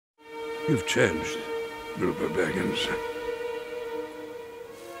You've changed, Bilbo Baggins.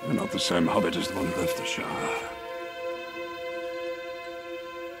 You're not the same Hobbit as the one who left the Shire.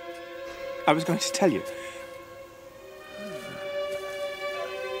 I was going to tell you.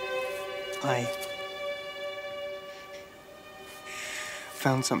 I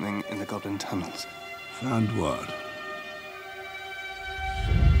found something in the Goblin Tunnels. Found what?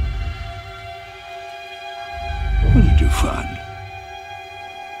 What did you find?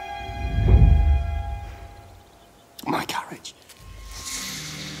 My courage.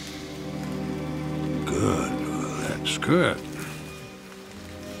 Good. Well, that's good.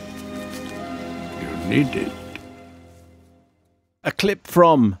 You need it. A clip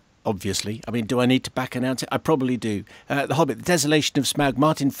from, obviously, I mean, do I need to back announce it? I probably do. The Hobbit, The Desolation of Smaug.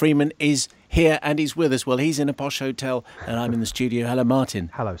 Martin Freeman is here and he's with us. Well, he's in a posh hotel and I'm in the studio. Hello,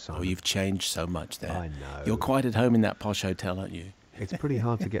 Martin. Hello, Simon. Oh, you've changed so much there. I know. You're quite at home in that posh hotel, aren't you? It's pretty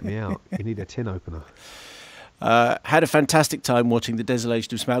hard to get me out. You need a tin opener. Had a fantastic time watching The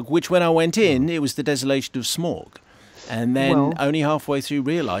Desolation of Smaug, which when I went in, it was The Desolation of Smaug. And then only halfway through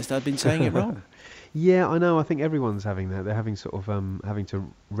realised I'd been saying it wrong. Yeah, I know. I think everyone's having that. They're having sort of having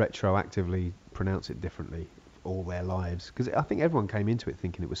to retroactively pronounce it differently all their lives. Because I think everyone came into it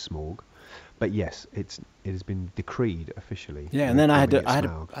thinking it was Smaug. But yes, it has been decreed officially. Yeah, and then I had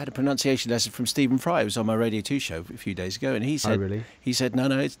a pronunciation lesson from Stephen Fry. It was on my Radio 2 show a few days ago, and he said, he said, no,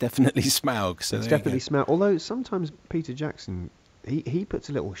 it's definitely Smaug. So it's definitely Smaug. Although sometimes Peter Jackson, he puts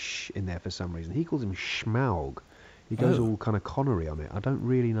a little sh in there for some reason. He calls him Schmaug. He goes all kind of Connery on it. I don't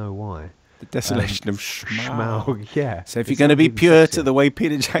really know why. The Desolation of Smaug. Yeah. So if you're going to be pure to the way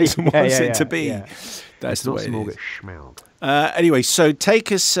Peter Jackson wants it to be, that's the way it is. Schmaug. Anyway, so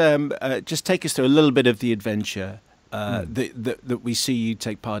take us, just take us through a little bit of the adventure that we see you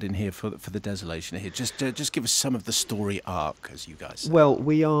take part in here for the Desolation here. Just give us some of the story arc, as you guys say. Well,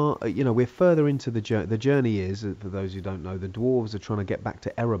 we are, we're further into the journey. The journey is, for those who don't know, the dwarves are trying to get back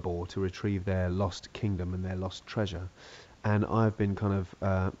to Erebor to retrieve their lost kingdom and their lost treasure. And I've been kind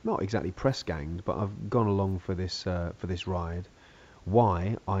of not exactly press ganged, but I've gone along for this ride.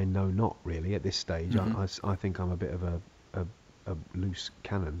 Why, I know not really at this stage. I think I'm a bit of a loose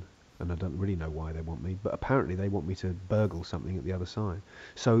cannon, and I don't really know why they want me. But apparently they want me to burgle something at the other side.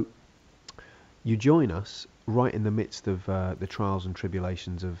 So you join us right in the midst of the trials and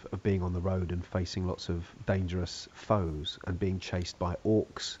tribulations of being on the road and facing lots of dangerous foes and being chased by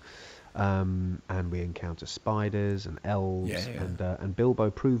orcs. And we encounter spiders and elves, and Bilbo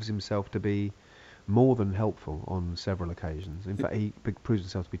proves himself to be more than helpful on several occasions. In fact, he proves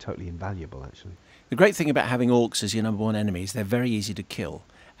himself to be totally invaluable, actually. The great thing about having orcs as your number one enemy is they're very easy to kill,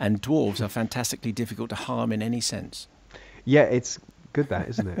 and dwarves are fantastically difficult to harm in any sense. Yeah, it's good that,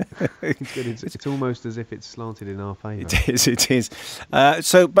 isn't it? It's good. It's almost as if it's slanted in our favour. It is.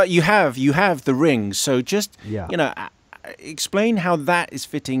 But you have the ring. So just explain how that is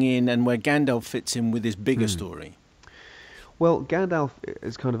fitting in and where Gandalf fits in with this bigger story. Well, Gandalf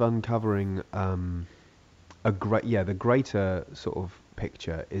is kind of uncovering the greater sort of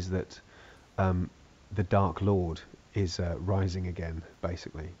picture is that the Dark Lord is rising again,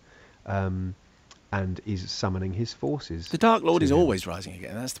 basically, and is summoning his forces. The Dark Lord is always rising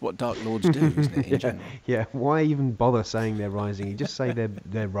again. That's what Dark Lords do, isn't it, in general? Yeah, why even bother saying they're rising? You just say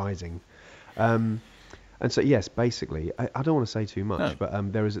they're rising. And so, yes, basically, I don't want to say too much, but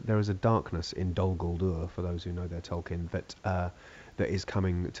there is a darkness in Dol Guldur, for those who know their Tolkien, that is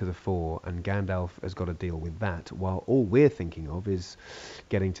coming to the fore, and Gandalf has got to deal with that, while all we're thinking of is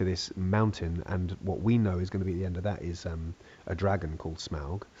getting to this mountain, and what we know is going to be at the end of that is a dragon called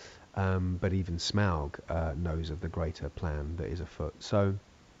Smaug, but even Smaug knows of the greater plan that is afoot. So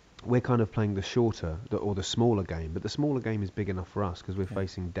we're kind of playing the shorter, or the smaller game, but the smaller game is big enough for us, because we're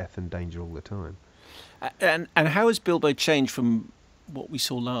facing death and danger all the time. And how has Bilbo changed from what we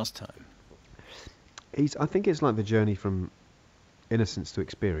saw last time? I think it's like the journey from innocence to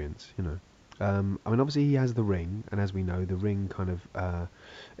experience, I mean, obviously he has the ring, and as we know, the ring kind of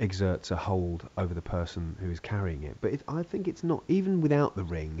exerts a hold over the person who is carrying it. But I think it's not, even without the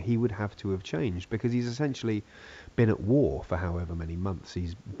ring, he would have to have changed, because he's essentially been at war for however many months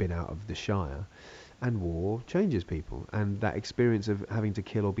he's been out of the Shire. And war changes people, and that experience of having to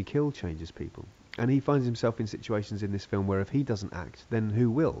kill or be killed changes people. And he finds himself in situations in this film where if he doesn't act, then who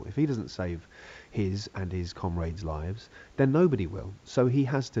will? If he doesn't save his and his comrades' lives, then nobody will. So he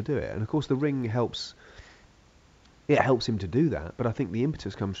has to do it. And of course the ring helps him to do that, but I think the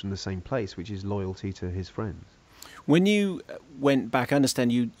impetus comes from the same place, which is loyalty to his friends. When you went back, I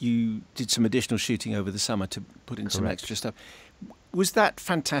understand you did some additional shooting over the summer to put in some extra stuff. Was that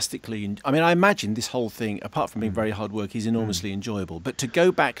fantastically? I mean, I imagine this whole thing, apart from being very hard work, is enormously enjoyable. But to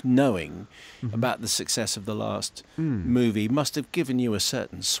go back knowing about the success of the last movie must have given you a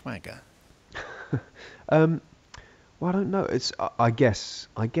certain swagger. Well, I don't know. I guess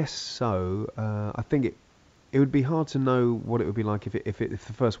so. I think it would be hard to know what it would be like if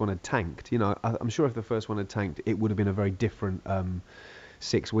the first one had tanked. You know, I'm sure if the first one had tanked, it would have been a very different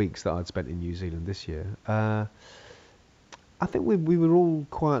 6 weeks that I'd spent in New Zealand this year. I think we were all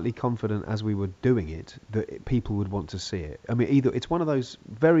quietly confident as we were doing it that people would want to see it. I mean, either it's one of those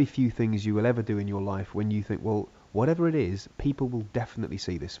very few things you will ever do in your life when you think, well, whatever it is, people will definitely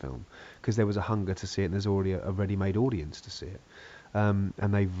see this film because there was a hunger to see it and there's already a ready-made audience to see it. And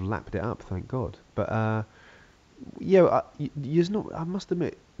they've lapped it up, thank God. But yeah, I must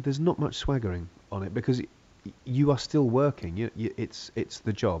admit, there's not much swaggering on it because you are still working. It's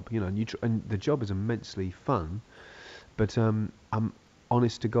the job, you know, and the job is immensely fun. But I'm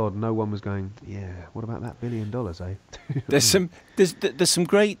honest to God, no one was going, yeah, what about that $1 billion, eh? There's some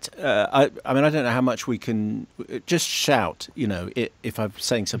great. I mean, I don't know how much we can just shout. You know, if I'm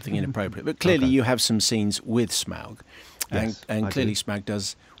saying something inappropriate, but clearly you have some scenes with Smaug, Yes, and I clearly do. Smaug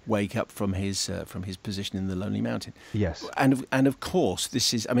does wake up from his position in the Lonely Mountain. Yes. And of course,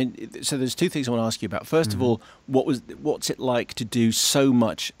 this is. I mean, so there's two things I want to ask you about. First of all, what's it like to do so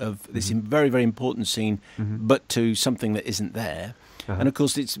much of this very, very important scene, but to something that isn't there? And of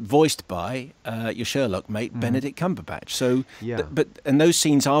course, it's voiced by your Sherlock mate, Benedict Cumberbatch. So, Yeah. and those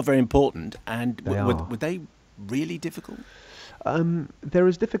scenes are very important. And They are. were they really difficult? They're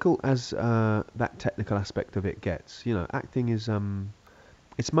as difficult as that technical aspect of it gets. You know, acting is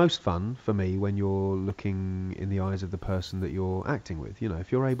it's most fun for me when you're looking in the eyes of the person that you're acting with. You know,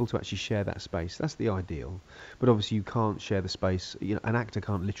 if you're able to actually share that space, that's the ideal. But obviously, you can't share the space. You know, an actor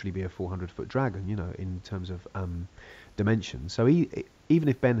can't literally be a 400-foot dragon. You know, in terms of dimension. So even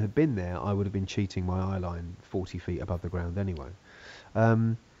if Ben had been there, I would have been cheating my eye line 40 feet above the ground anyway.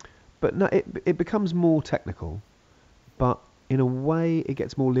 But no, it becomes more technical, but in a way it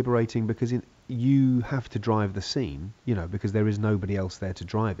gets more liberating because you have to drive the scene, you know, because there is nobody else there to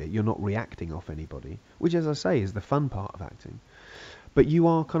drive it. You're not reacting off anybody, which, as I say, is the fun part of acting. But you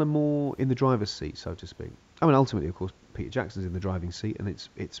are kind of more in the driver's seat, so to speak. I mean, ultimately, of course, Peter Jackson's in the driving seat, and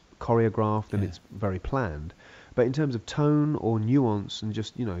it's choreographed and it's very planned. But in terms of tone or nuance, and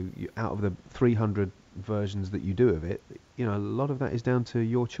just, you know, out of the 300 versions that you do of it, you know, a lot of that is down to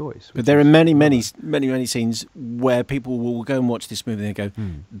your choice. But there are many scenes where people will go and watch this movie and they go,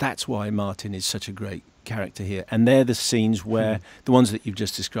 that's why Martin is such a great character here. And they're the scenes where, the ones that you've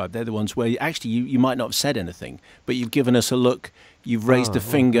just described, they're the ones where actually you might not have said anything, but you've given us a look, you've raised a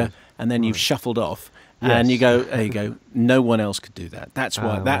finger, and then you've shuffled off. Yes. And you go, there you go, no one else could do that. That's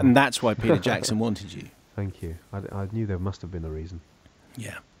why, and that's why Peter Jackson wanted you. Thank you. I knew there must have been a reason.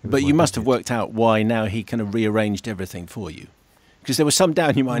 Yeah. But you must have worked out why now he kind of rearranged everything for you. Because there was some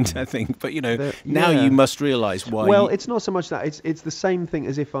doubt in your mind, I think. But, you know, now you must realise why. Well, it's not so much that. It's the same thing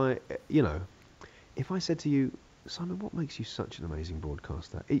as if I said to you, Simon, what makes you such an amazing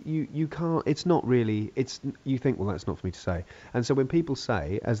broadcaster? You can't, it's not really, you think, well, that's not for me to say. And so when people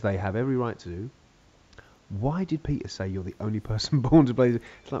say, as they have every right to do, why did Peter say you're the only person born to play?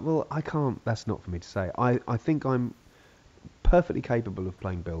 It's like, well, I can't, that's not for me to say. I think I'm perfectly capable of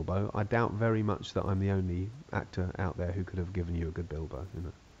playing Bilbo. I doubt very much that I'm the only actor out there who could have given you a good Bilbo. You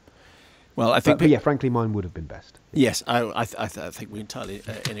know. Well, I think, but yeah, frankly, mine would have been best. Yes, I think we're entirely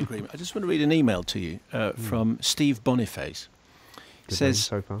in agreement. I just want to read an email to you from Steve Boniface. It says,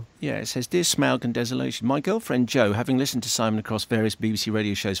 so far. Yeah, it says, Dear Smaug and Desolation, my girlfriend Jo, having listened to Simon across various BBC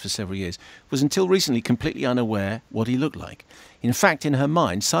radio shows for several years, was until recently completely unaware what he looked like. In fact, in her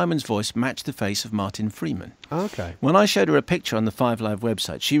mind, Simon's voice matched the face of Martin Freeman. Oh, okay. When I showed her a picture on the Five Live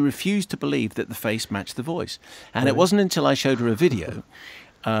website, she refused to believe that the face matched the voice. And it wasn't until I showed her a video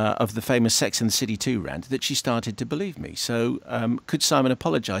of the famous Sex and the City 2 rant that she started to believe me. So could Simon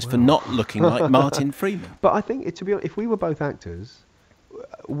apologise for not looking like Martin Freeman? But I think, to be honest, if we were both actors,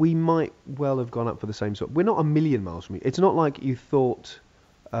 we might well have gone up for the same sort. We're not a million miles from you. It's not like you thought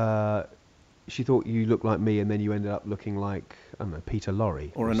she thought you looked like me and then you ended up looking like, I don't know, Peter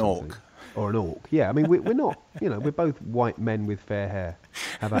Lorre. Or an something. orc. Or an orc. Yeah, I mean, we're not, you know, we're both white men with fair hair.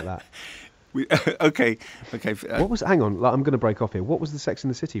 How about that? Okay. What was, hang on, I'm going to break off here. What was the Sex and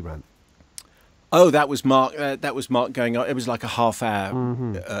the City rant? Oh, that was Mark. That was Mark going on. It was like a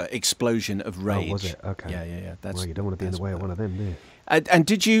half-hour explosion of rage. Oh, was it? Okay. Yeah. That's, well, you don't want to be in the way of one of them, do you? And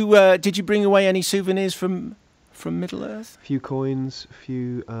did you bring away any souvenirs from Middle Earth? A few coins, a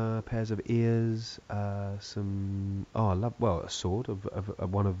few pairs of ears, some. Oh, I love. Well, a sword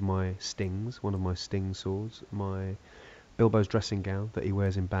of one of my stings, one of my sting swords. My Bilbo's dressing gown that he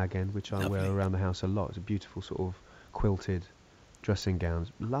wears in Bag End, which I Lovely. wear around the house a lot. It's a beautiful sort of quilted dressing gown.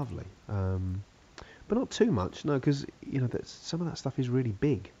 It's lovely. But not too much, no, because some of that stuff is really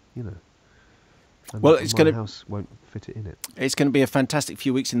big, And Well, it's my gonna- house won't fit it in it. It's going to be a fantastic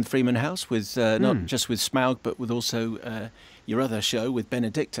few weeks in the Freeman house with not just with Smaug, but with also your other show with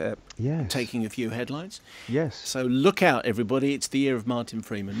Benedict Yes. taking a few headlines. Yes. So look out, everybody. It's the year of Martin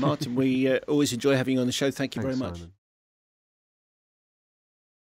Freeman. Martin, we always enjoy having you on the show. Thank you Thanks, very much. Simon.